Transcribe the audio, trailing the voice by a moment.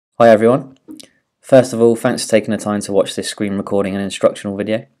Hi everyone. First of all, thanks for taking the time to watch this screen recording and instructional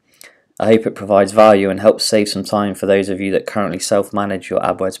video. I hope it provides value and helps save some time for those of you that currently self-manage your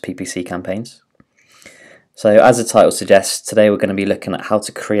AdWords PPC campaigns. So as the title suggests, today we're going to be looking at how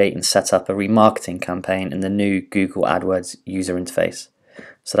to create and set up a remarketing campaign in the new Google AdWords user interface.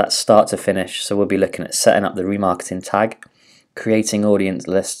 So that's start to finish. So we'll be looking at setting up the remarketing tag, creating audience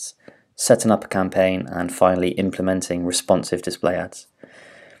lists, setting up a campaign, and finally implementing responsive display ads.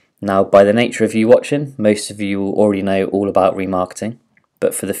 Now, by the nature of you watching, most of you will already know all about remarketing,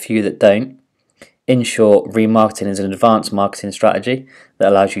 but for the few that don't, in short, remarketing is an advanced marketing strategy that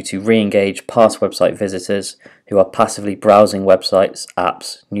allows you to re-engage past website visitors who are passively browsing websites,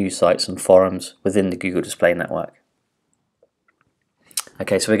 apps, news sites and forums within the Google Display Network.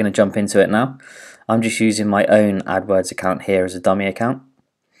 Okay, so we're going to jump into it now. I'm just using my own AdWords account here as a dummy account.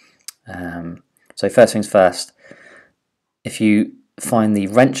 So first things first, if you find the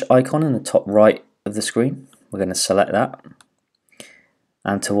wrench icon in the top right of the screen, we're going to select that,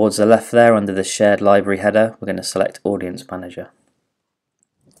 and towards the left there under the shared library header we're going to select Audience Manager.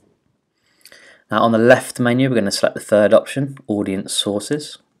 Now on the left menu we're going to select the third option, Audience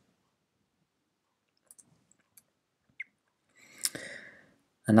Sources.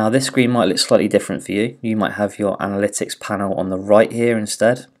 And now this screen might look slightly different for you. You might have your analytics panel on the right here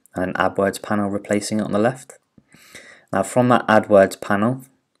instead, and an AdWords panel replacing it on the left. Now from that AdWords panel,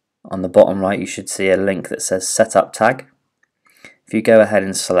 on the bottom right you should see a link that says Setup Tag. If you go ahead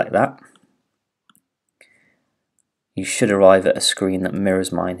and select that, you should arrive at a screen that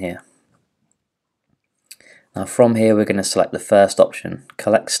mirrors mine here. Now from here we're going to select the first option,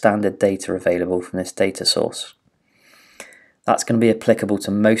 Collect Standard Data Available from this data source. That's going to be applicable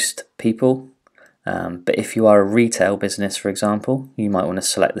to most people, but if you are a retail business, for example, you might want to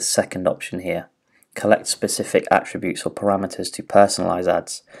select the second option here. Collect specific attributes or parameters to personalize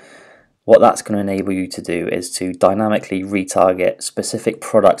ads. What that's going to enable you to do is to dynamically retarget specific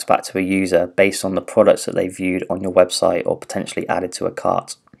products back to a user based on the products that they viewed on your website or potentially added to a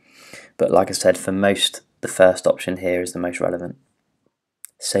cart. But like I said, for most, the first option here is the most relevant.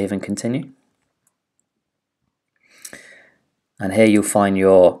 Save and continue. And here you'll find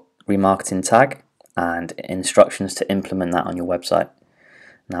your remarketing tag and instructions to implement that on your website.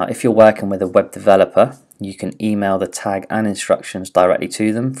 Now, if you're working with a web developer, you can email the tag and instructions directly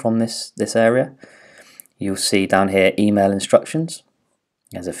to them from this area. You'll see down here email instructions.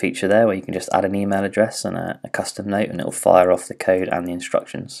 There's a feature there where you can just add an email address and a custom note and it will fire off the code and the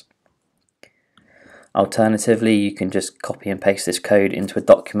instructions. Alternatively, you can just copy and paste this code into a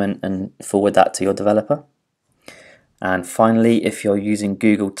document and forward that to your developer. And finally, if you're using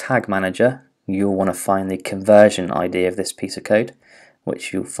Google Tag Manager, you'll want to find the conversion ID of this piece of code,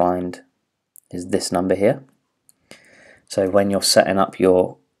 which you'll find is this number here. So when you're setting up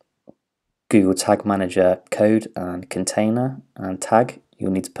your Google Tag Manager code and container and tag,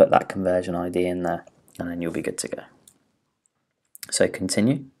 you'll need to put that conversion ID in there and then you'll be good to go. So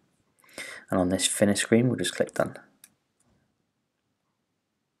continue, and on this finish screen we'll just click done.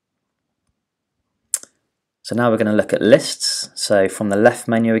 So now we're going to look at lists. So from the left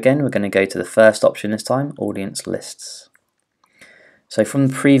menu again, we're going to go to the first option this time, Audience Lists. So from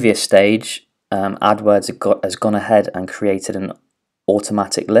the previous stage, AdWords has gone ahead and created an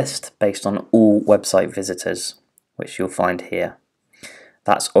automatic list based on all website visitors, which you'll find here.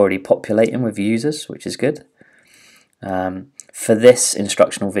 That's already populating with users, which is good. For this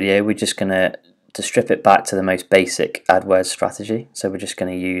instructional video, we're just going to strip it back to the most basic AdWords strategy. So we're just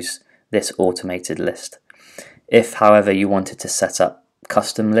going to use this automated list. If, however, you wanted to set up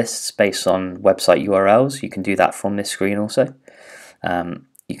custom lists based on website URLs, you can do that from this screen also.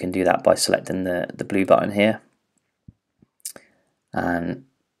 You can do that by selecting the blue button here, and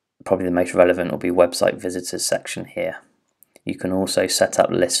probably the most relevant will be website visitors section here. You can also set up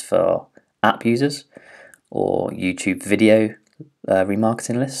lists for app users or YouTube video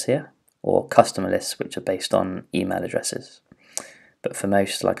remarketing lists here, or customer lists which are based on email addresses. But for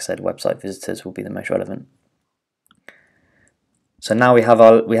most, like I said, website visitors will be the most relevant. So now we have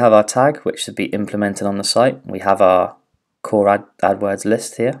our tag, which should be implemented on the site. We have our core AdWords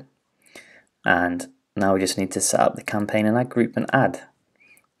list here, and now we just need to set up the campaign and ad group and ad.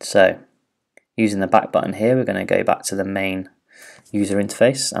 So using the back button here, we're going to go back to the main user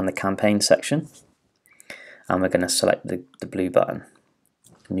interface and the campaign section, and we're going to select the blue button,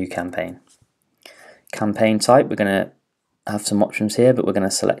 new campaign. Campaign type, we're going to have some options here, but we're going to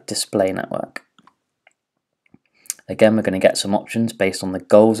select display network. Again, we're going to get some options based on the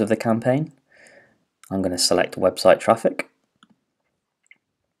goals of the campaign. I'm going to select website traffic.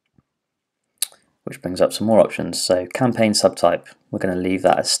 which brings up some more options. So campaign subtype, we're going to leave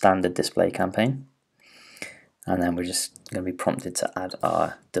that as standard display campaign, and then we're just going to be prompted to add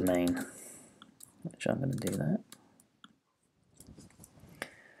our domain, which I'm going to do that.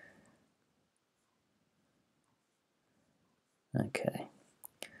 Okay,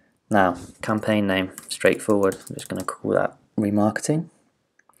 now campaign name, straightforward. I'm just going to call that remarketing.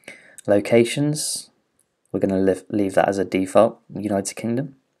 Locations, we're going to leave that as a default, United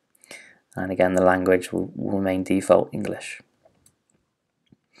Kingdom, and again the language will remain default English.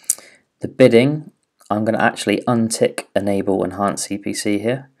 The bidding, I'm going to actually untick enable enhanced CPC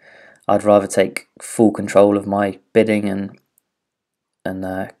here. I'd rather take full control of my bidding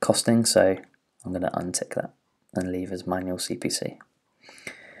and costing, so I'm going to untick that and leave as manual CPC.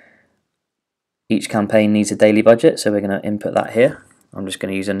 Each campaign needs a daily budget, so we're going to input that here. I'm just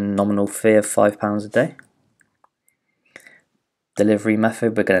going to use a nominal fee of £5 a day. Delivery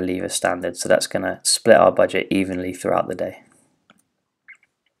method, we're going to leave as standard, so that's going to split our budget evenly throughout the day.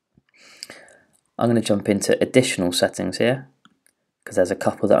 I'm going to jump into additional settings here, because there's a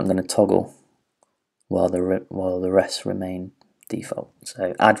couple that I'm going to toggle while the rest remain default.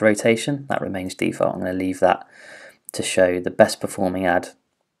 So ad rotation, that remains default. I'm going to leave that to show the best performing ad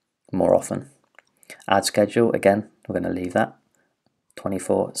more often. Ad schedule, again, we're going to leave that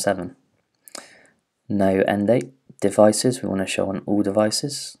 24/7. No end date. Devices, we want to show on all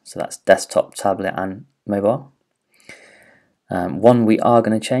devices, so that's desktop, tablet and mobile. One we are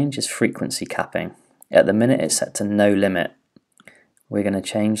going to change is frequency capping. At the minute it's set to no limit. We're going to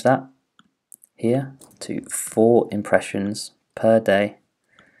change that here to 4 impressions per day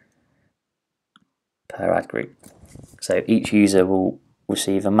per ad group. So each user will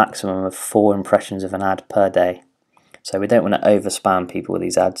receive a maximum of 4 impressions of an ad per day. So we don't want to over spam people with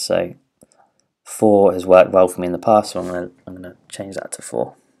these ads, so 4 has worked well for me in the past, so I'm going to change that to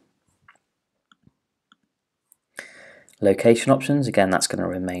 4. Location options, again that's going to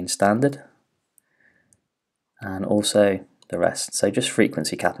remain standard, and also the rest. So just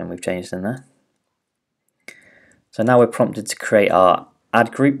frequency capping we've changed in there. So now we're prompted to create our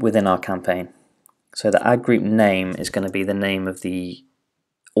ad group within our campaign. So the ad group name is going to be the name of the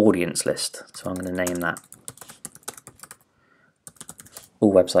audience list, so I'm going to name that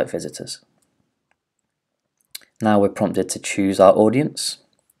all website visitors. Now we're prompted to choose our audience,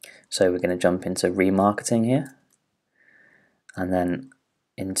 so we're going to jump into remarketing here, and then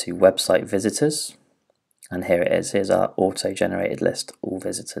into website visitors, and here it is. Here's our auto-generated list, all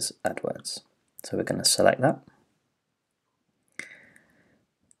visitors AdWords. So we're going to select that.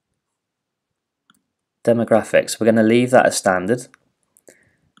 Demographics, we're going to leave that as standard.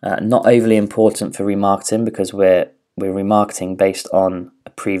 Not overly important for remarketing, because we're remarketing based on a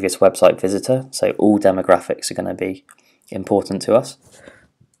previous website visitor, so all demographics are going to be important to us.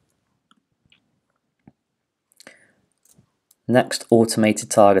 Next, automated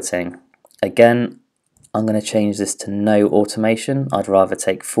targeting. Again, I'm going to change this to no automation. I'd rather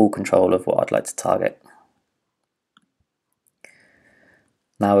take full control of what I'd like to target.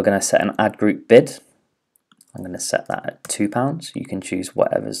 Now we're going to set an ad group bid. I'm going to set that at £2. You can choose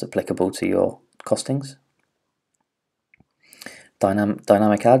whatever's applicable to your costings.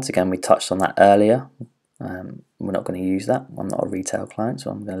 Dynamic ads, again we touched on that earlier. We're not going to use that. I'm not a retail client,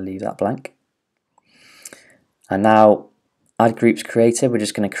 so I'm going to leave that blank. And now ad groups created, we're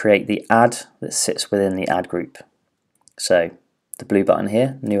just going to create the ad that sits within the ad group. So the blue button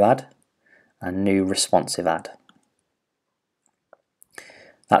here, new ad, and new responsive ad.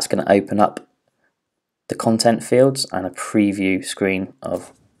 That's going to open up the content fields and a preview screen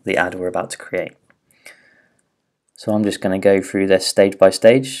of the ad we're about to create. So I'm just going to go through this stage by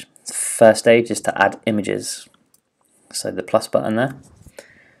stage. First stage is to add images. So the plus button there.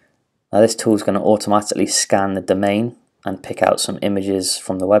 Now this tool is going to automatically scan the domain and pick out some images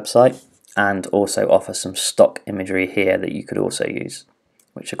from the website, and also offer some stock imagery here that you could also use,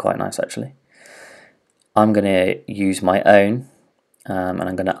 which are quite nice actually. I'm going to use my own, and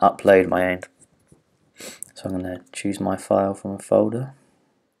I'm going to upload my own. So I'm going to choose my file from a folder,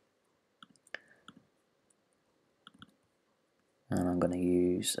 and I'm going to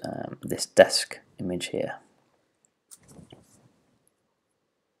use this desk image here.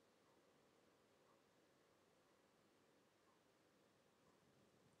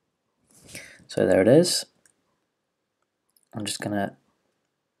 So there it is. I'm just going to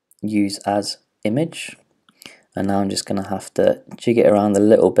use as image, and now I'm just going to have to jig it around a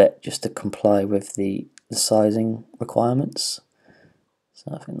little bit just to comply with the sizing requirements.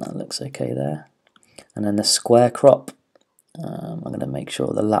 So I think that looks okay there. And then the square crop, I'm going to make sure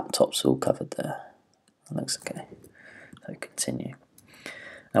the laptop's all covered there. That looks okay. So continue.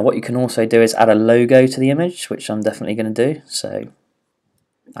 Now what you can also do is add a logo to the image, which I'm definitely going to do. So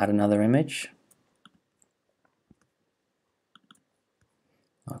add another image.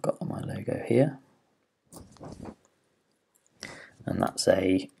 I've got my logo here, and that's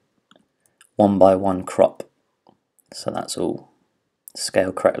a 1:1 crop, so that's all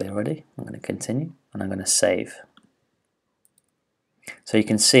scaled correctly already. I'm going to continue and I'm going to save. So you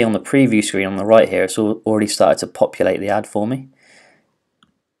can see on the preview screen on the right here, it's already started to populate the ad for me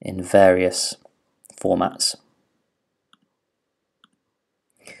in various formats.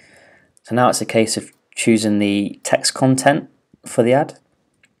 So now it's a case of choosing the text content for the ad.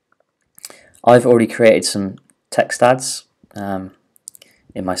 I've already created some text ads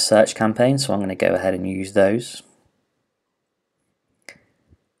in my search campaign, so I'm going to go ahead and use those.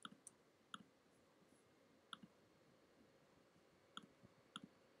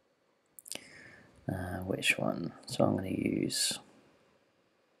 Which one? So I'm going to use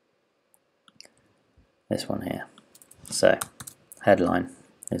this one here. So headline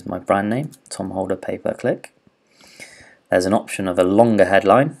is my brand name, Tom Holder pay-per-click. There's an option of a longer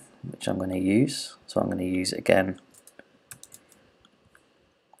headline, which I'm going to use. So I'm going to use again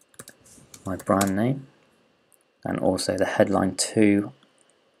my brand name and also the headline 2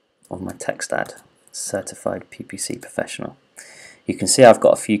 of my text ad, certified PPC professional. You can see I've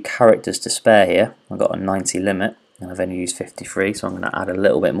got a few characters to spare here. I've got a 90 limit and I've only used 53, so I'm going to add a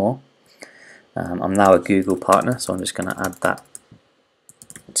little bit more. I'm now a Google partner, so I'm just going to add that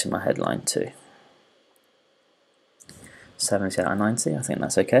to my headline too. 70 out of 90, I think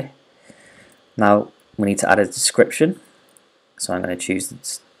that's okay. Now we need to add a description, so I'm going to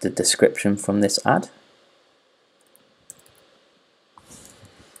choose the description from this ad.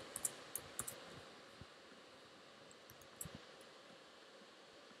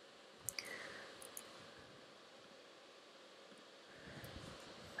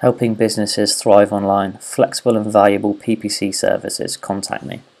 Helping businesses thrive online, flexible and valuable PPC services, contact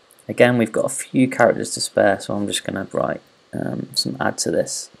me. Again, we've got a few characters to spare, so I'm just going to write some add to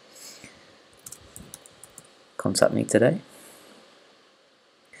this. Contact me today.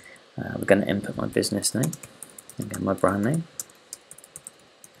 We're going to input my business name, again my brand name,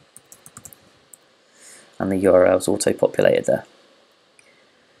 and the URL's auto-populated there.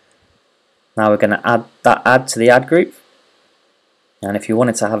 Now we're going to add that ad to the ad group. And if you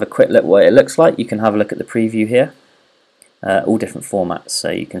wanted to have a quick look what it looks like, you can have a look at the preview here. All different formats,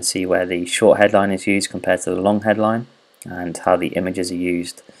 so you can see where the short headline is used compared to the long headline, and how the images are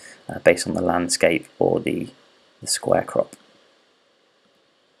used based on the landscape or the square crop.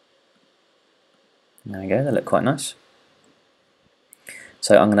 There we go, they look quite nice.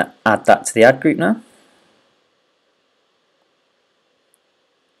 So I'm going to add that to the ad group now,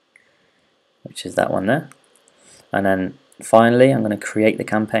 which is that one there. And then finally, I'm going to create the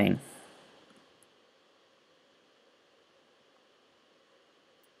campaign.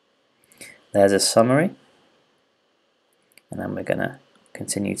 There's a summary, and then we're going to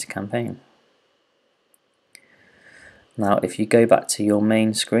continue to campaign. Now, if you go back to your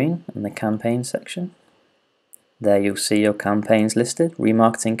main screen in the campaign section, there you'll see your campaigns listed.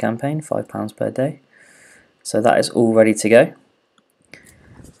 Remarketing campaign, £5 per day. So that is all ready to go.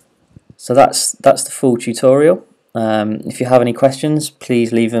 So that's the full tutorial. If you have any questions,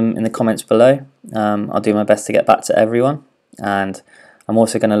 please leave them in the comments below. I'll do my best to get back to everyone, and I'm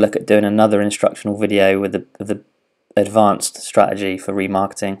also going to look at doing another instructional video with the advanced strategy for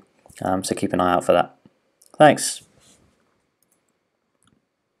remarketing, so keep an eye out for that. Thanks.